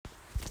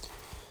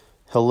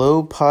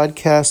Hello,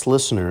 podcast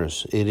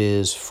listeners. It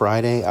is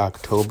Friday,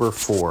 October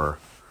 4.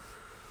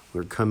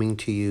 We're coming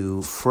to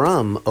you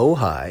from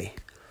Ojai,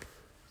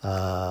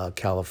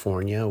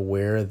 California,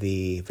 where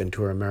the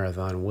Ventura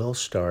Marathon will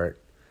start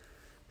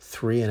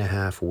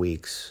 3.5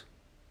 weeks,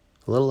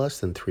 a little less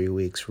than 3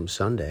 weeks from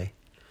Sunday.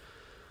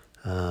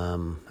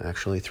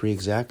 Actually, 3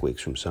 exact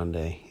weeks from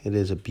Sunday. It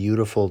is a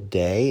beautiful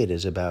day. It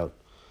is about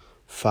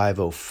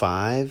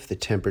 5:05. The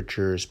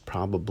temperature is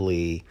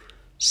probably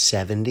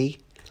 70.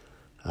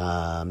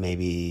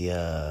 Maybe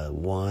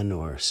 1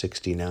 or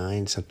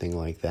 69, something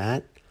like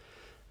that.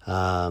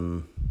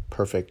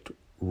 Perfect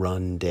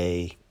run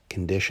day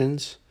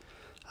conditions.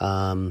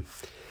 Thought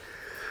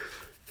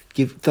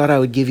I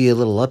would give you a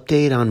little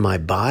update on my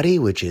body,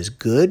 which is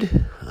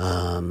good,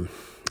 and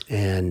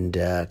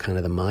kind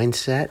of the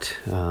mindset.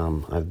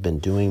 I've been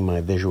doing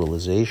my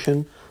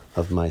visualization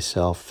of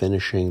myself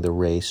finishing the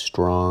race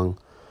strong,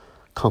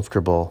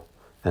 comfortable,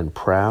 and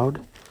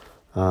proud.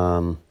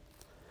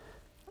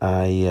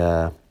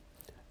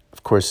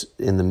 Of course,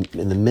 in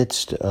the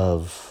midst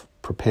of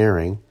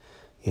preparing,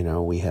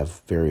 we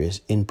have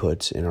various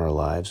inputs in our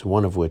lives,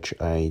 one of which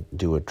I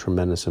do a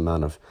tremendous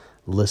amount of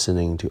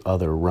listening to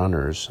other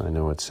runners. I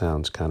know it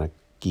sounds kind of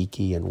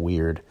geeky and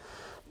weird,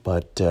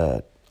 but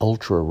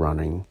ultra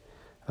running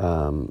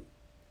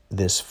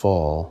this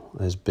fall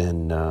has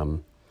been,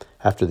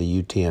 after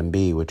the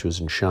UTMB, which was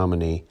in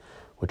Chamonix,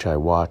 which I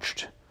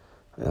watched.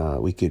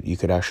 You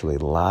could actually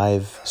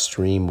live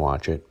stream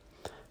watch it.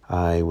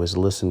 I was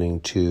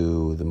listening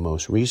to the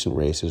most recent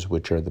races,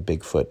 which are the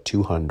Bigfoot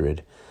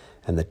 200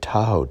 and the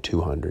Tahoe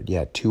 200.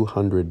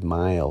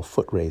 200-mile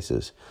foot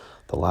races.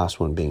 The last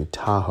one being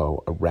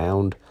Tahoe,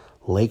 around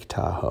Lake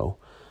Tahoe.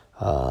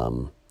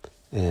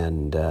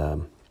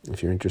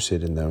 If you're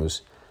interested in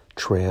those,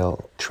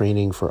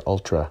 training for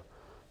ultra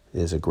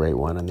is a great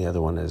one. And the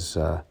other one is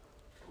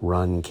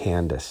Run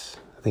Candace.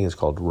 I think it's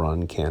called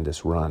Run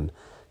Candace Run.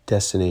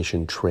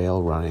 Destination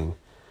Trail Running.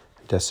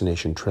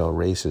 Destination Trail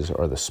Races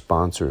are the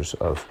sponsors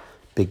of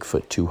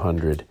Bigfoot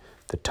 200,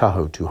 the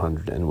Tahoe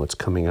 200, and what's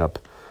coming up,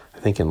 I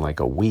think in like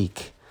a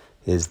week,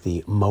 is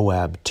the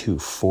Moab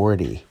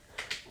 240,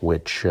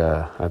 which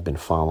I've been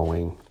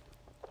following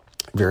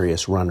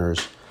various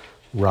runners,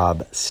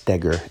 Rob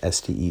Steger,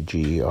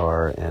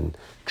 Steger, and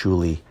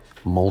Julie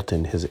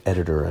Moulton, his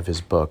editor of his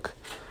book.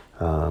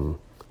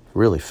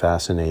 Really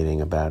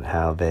fascinating about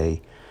how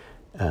they,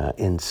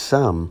 in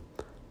some,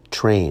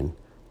 train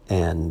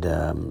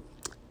and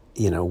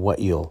what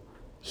you'll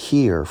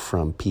hear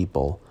from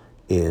people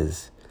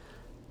is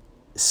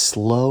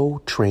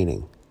slow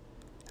training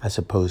as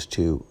opposed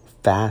to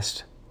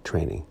fast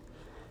training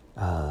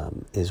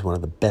is one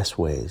of the best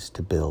ways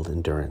to build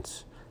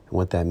endurance. And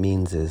what that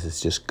means is it's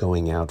just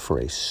going out for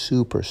a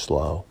super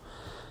slow,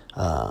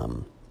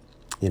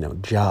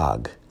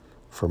 jog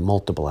for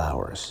multiple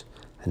hours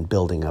and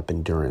building up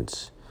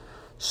endurance.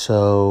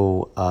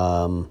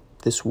 So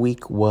this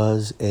week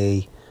was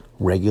a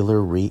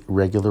regular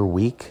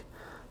week.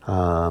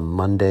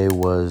 Monday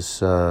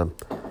was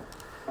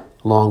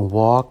long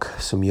walk,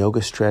 some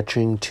yoga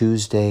stretching.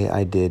 Tuesday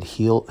I did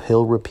hill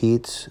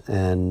repeats,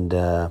 and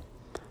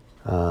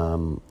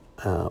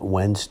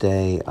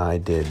Wednesday I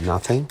did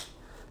nothing.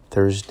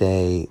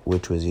 Thursday,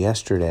 which was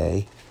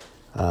yesterday,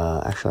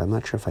 actually I'm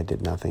not sure if I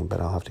did nothing, but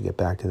I'll have to get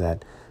back to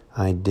that.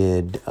 I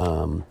did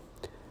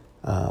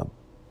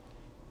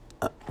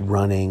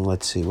running.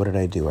 Let's see, what did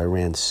I do? I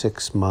ran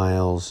 6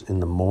 miles in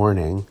the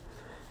morning.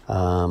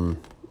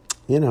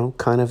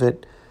 Kind of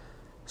at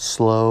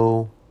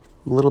slow,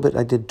 a little bit.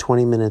 I did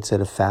 20 minutes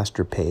at a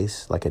faster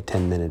pace, like a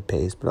 10-minute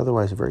pace, but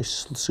otherwise very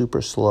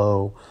super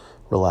slow,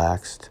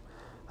 relaxed.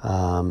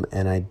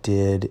 And I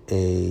did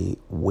a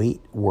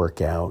weight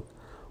workout,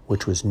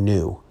 which was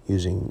new,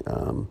 using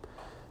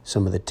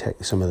some of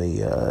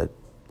the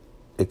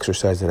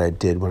exercise that I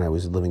did when I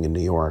was living in New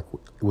York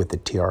with the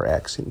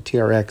TRX. And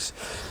TRX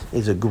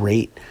is a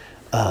great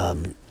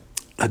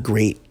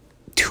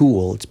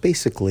tool. It's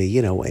basically,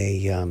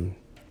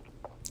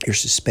 you're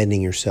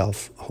suspending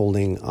yourself,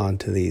 holding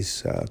onto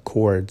these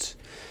cords,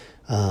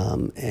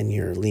 and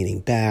you're leaning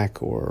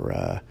back,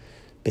 or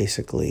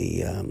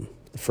basically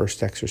the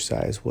first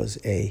exercise was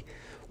a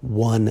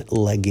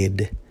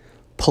one-legged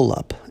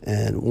pull-up.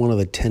 And one of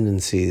the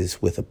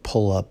tendencies with a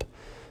pull-up,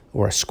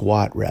 or a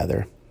squat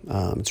rather,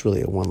 it's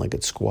really a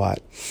one-legged squat,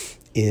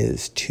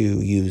 is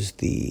to use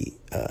the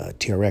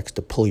TRX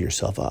to pull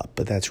yourself up,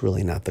 but that's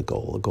really not the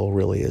goal. The goal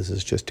really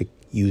is just to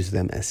use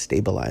them as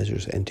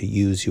stabilizers and to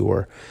use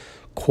your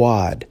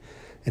quad.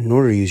 And in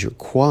order to use your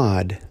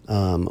quad,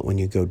 when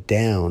you go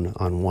down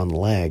on one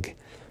leg,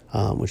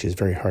 which is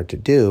very hard to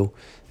do,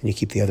 and you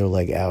keep the other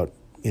leg out,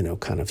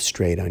 kind of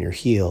straight on your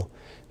heel,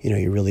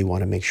 you really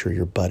want to make sure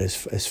your butt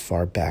is as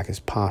far back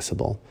as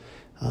possible,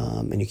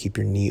 and you keep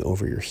your knee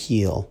over your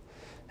heel.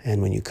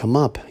 And when you come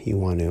up, you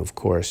want to, of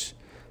course,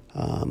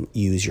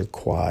 use your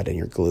quad and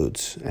your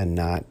glutes, and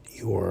not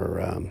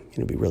your,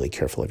 be really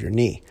careful of your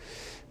knee.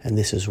 And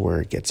this is where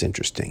it gets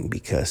interesting,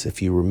 because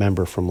if you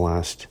remember from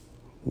last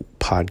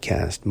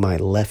podcast, my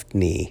left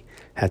knee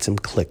had some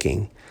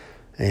clicking,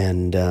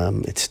 And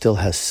it still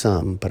has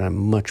some, but I'm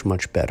much,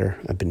 much better.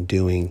 I've been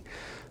doing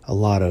a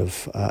lot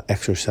of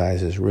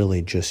exercises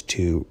really just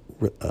to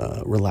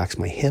relax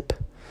my hip,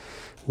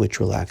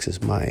 which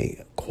relaxes my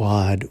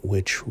quad,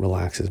 which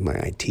relaxes my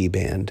IT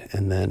band,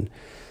 and then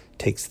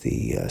takes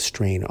the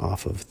strain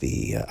off of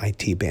the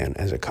IT band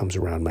as it comes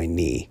around my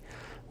knee,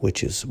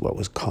 which is what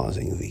was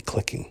causing the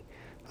clicking.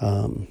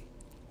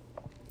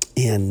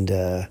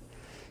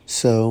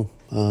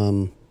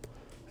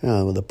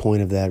 The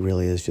point of that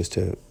really is just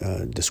to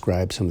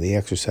describe some of the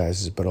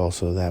exercises, but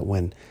also that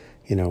when,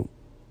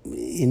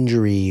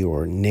 injury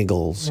or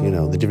niggles,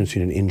 the difference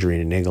between an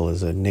injury and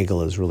a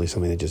niggle is really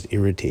something that just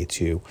irritates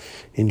you.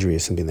 Injury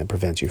is something that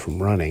prevents you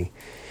from running.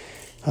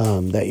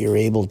 That you're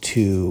able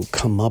to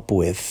come up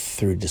with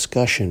through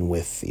discussion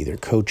with either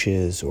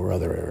coaches or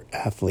other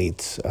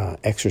athletes,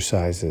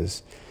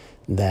 exercises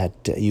that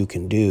you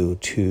can do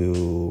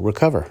to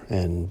recover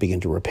and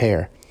begin to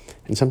repair.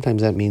 And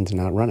sometimes that means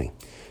not running.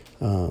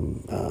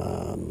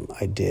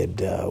 I did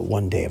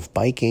 1 day of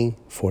biking,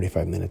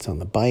 45 minutes on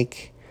the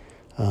bike.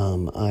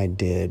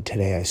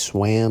 Today I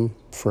swam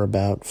for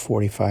about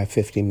 45,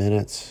 50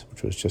 minutes,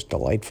 which was just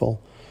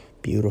delightful.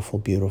 Beautiful,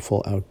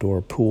 beautiful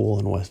outdoor pool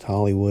in West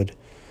Hollywood.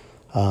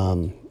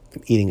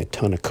 Eating a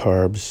ton of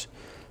carbs.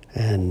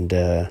 And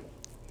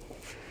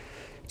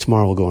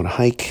tomorrow we'll go on a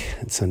hike,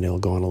 and Sunday we'll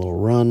go on a little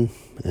run.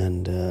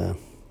 And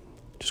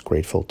just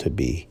grateful to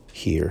be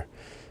here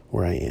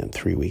where I am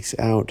 3 weeks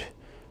out.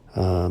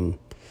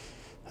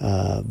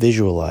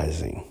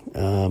 Visualizing.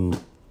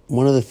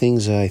 One of the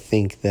things I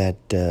think that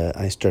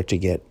I start to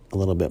get a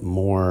little bit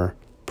more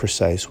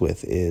precise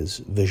with is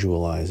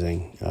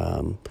visualizing.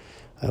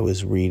 I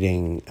was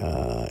reading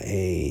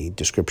a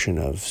description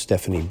of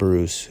Stephanie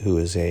Bruce, who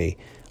is a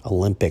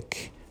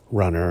Olympic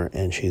runner,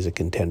 and she's a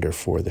contender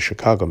for the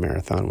Chicago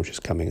Marathon, which is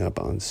coming up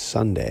on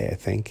Sunday, I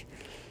think,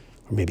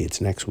 or maybe it's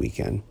next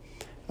weekend.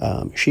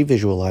 She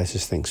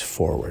visualizes things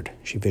forward.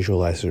 She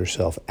visualizes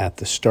herself at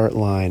the start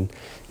line.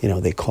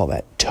 They call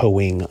that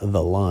towing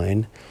the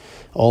line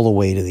all the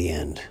way to the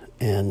end.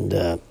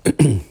 And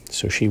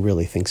so she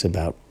really thinks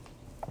about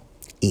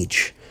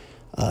each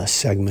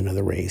segment of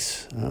the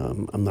race.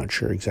 I'm not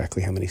sure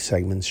exactly how many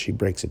segments she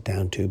breaks it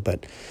down to,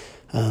 but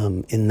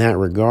in that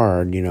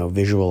regard,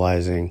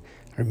 visualizing.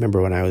 I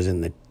remember when I was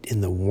in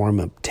the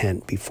warm-up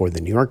tent before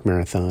the New York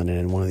Marathon,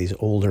 and one of these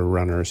older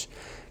runners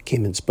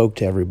came and spoke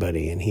to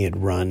everybody, and he'd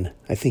run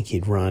in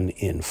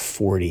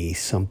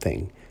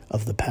 40-something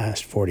of the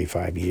past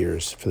 45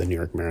 years for the New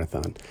York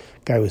Marathon.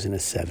 Guy was in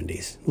his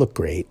 70s, looked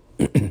great.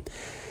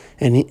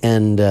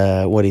 and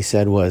what he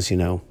said was,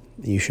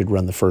 you should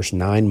run the first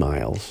 9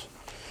 miles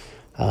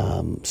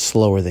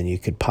slower than you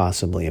could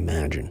possibly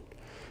imagine.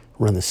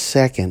 Run the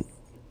second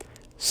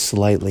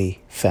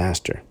slightly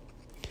faster.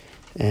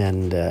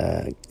 And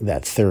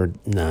that third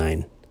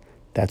 9,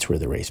 that's where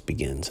the race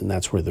begins, and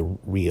that's where the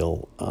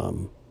real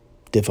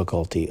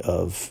difficulty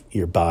of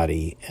your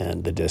body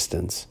and the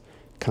distance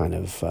kind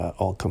of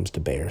all comes to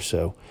bear.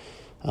 So,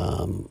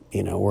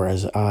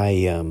 whereas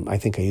I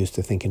think I used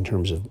to think in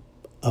terms of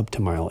up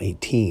to mile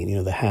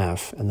 18, the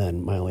half, and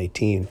then mile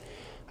 18,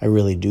 I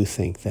really do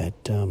think that,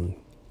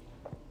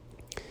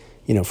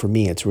 for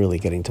me, it's really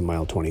getting to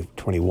mile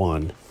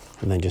 21,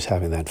 and then just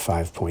having that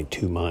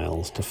 5.2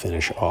 miles to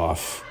finish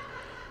off.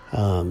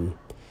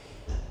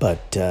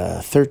 But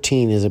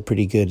 13 is a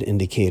pretty good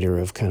indicator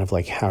of kind of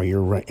like how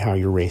your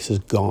race has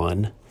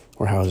gone,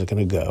 or how is it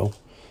going to go,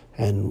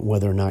 and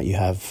whether or not you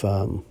have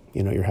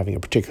you're having a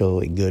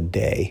particularly good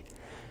day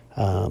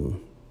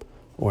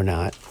or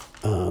not.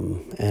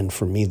 And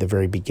for me, the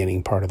very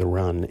beginning part of the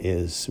run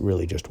is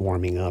really just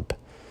warming up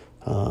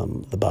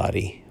the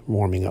body,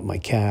 warming up my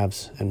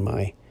calves and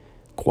my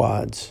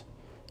quads,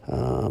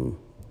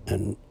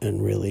 and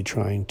really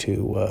trying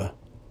to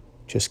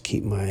just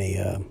keep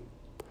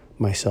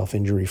myself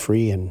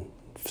injury-free, and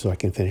so I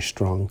can finish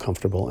strong,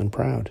 comfortable, and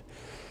proud.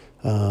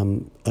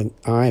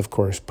 I, of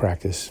course,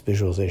 practice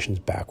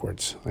visualizations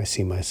backwards. I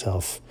see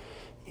myself,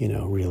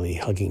 really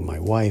hugging my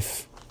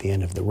wife at the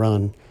end of the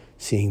run,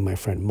 seeing my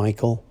friend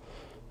Michael,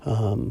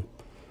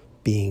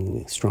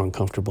 being strong,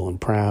 comfortable, and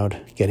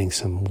proud, getting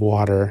some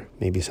water,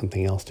 maybe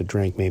something else to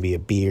drink, maybe a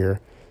beer,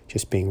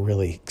 just being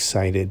really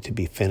excited to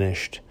be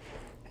finished.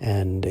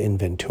 And in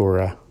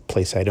Ventura, a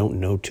place I don't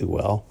know too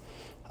well,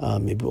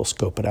 maybe we'll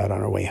scope it out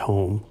on our way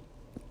home.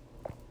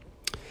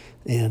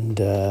 And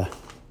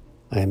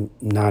I'm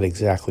not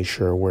exactly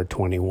sure where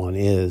 21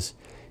 is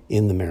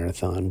in the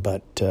marathon,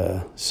 but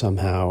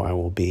somehow I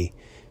will be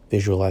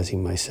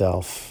visualizing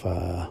myself,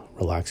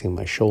 relaxing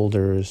my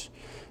shoulders,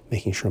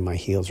 making sure my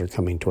heels are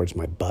coming towards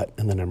my butt,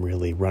 and then I'm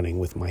really running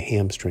with my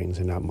hamstrings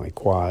and not my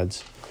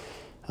quads.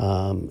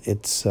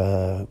 It's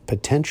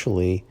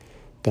potentially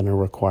going to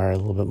require a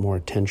little bit more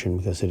attention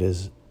because it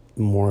is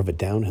more of a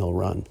downhill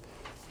run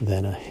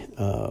than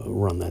a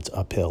run that's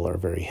uphill or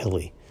very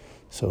hilly.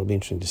 So it'll be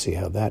interesting to see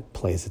how that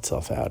plays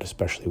itself out,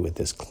 especially with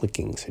this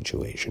clicking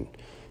situation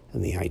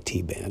and the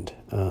IT band.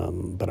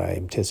 But I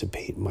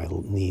anticipate my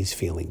knees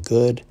feeling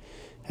good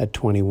at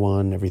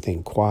 21,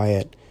 everything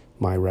quiet,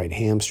 my right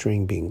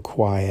hamstring being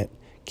quiet,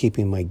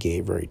 keeping my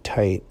gait very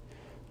tight,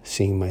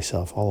 seeing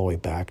myself all the way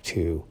back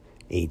to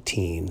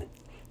 18,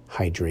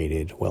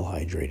 hydrated, well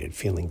hydrated,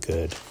 feeling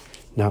good,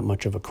 not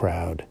much of a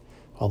crowd,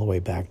 all the way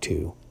back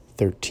to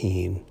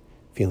 13,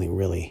 feeling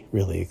really,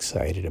 really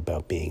excited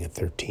about being at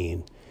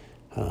 13,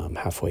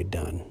 halfway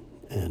done.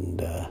 And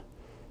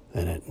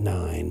then at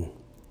 9,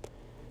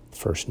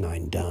 first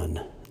 9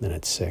 done. Then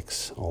at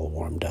 6, all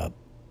warmed up.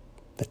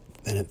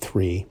 Then at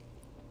 3,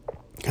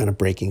 kind of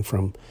breaking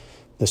from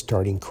the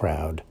starting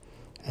crowd.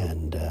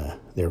 And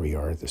there we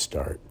are at the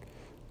start.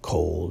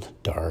 Cold,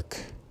 dark,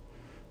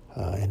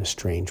 in a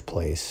strange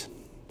place,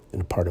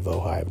 in a part of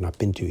Ojai I've not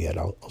been to yet.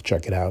 I'll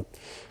check it out.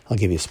 I'll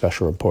give you a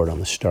special report on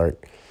the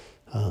start.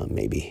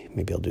 Maybe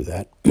I'll do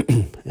that.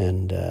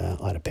 And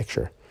I'll add a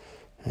picture.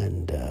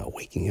 And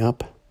waking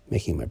up,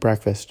 making my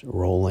breakfast,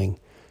 rolling,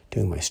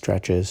 doing my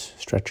stretches.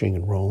 Stretching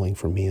and rolling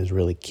for me is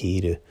really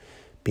key to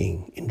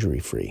being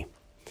injury-free.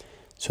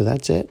 So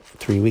that's it.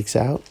 3 weeks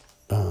out.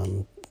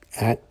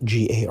 At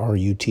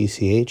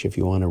GARUTCH, if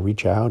you want to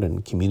reach out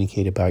and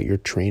communicate about your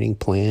training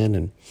plan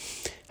and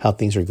how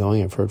things are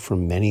going. I've heard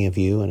from many of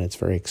you, and it's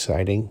very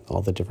exciting,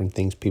 all the different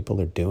things people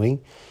are doing,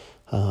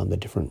 the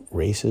different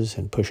races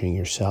and pushing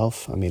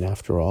yourself. I mean,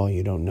 after all,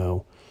 you don't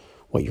know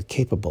what you're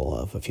capable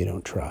of if you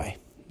don't try.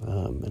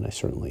 And I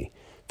certainly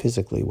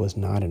physically was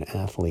not an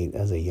athlete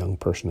as a young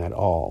person at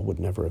all, would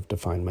never have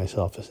defined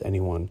myself as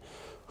anyone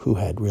who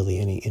had really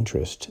any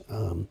interest.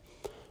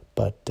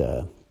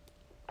 But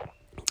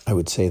I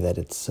would say that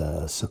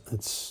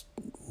it's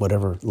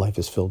whatever life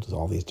is filled with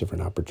all these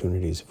different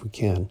opportunities. If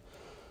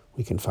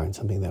we can find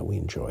something that we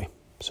enjoy.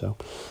 So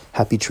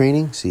happy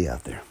training. See you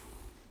out there.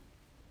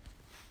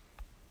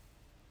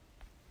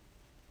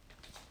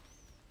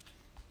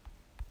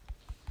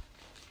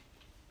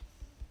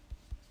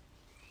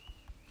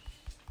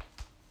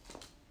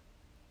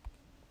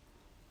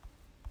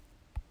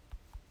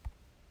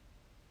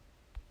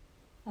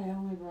 I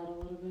only brought a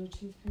little bit of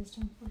toothpaste,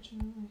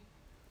 unfortunately.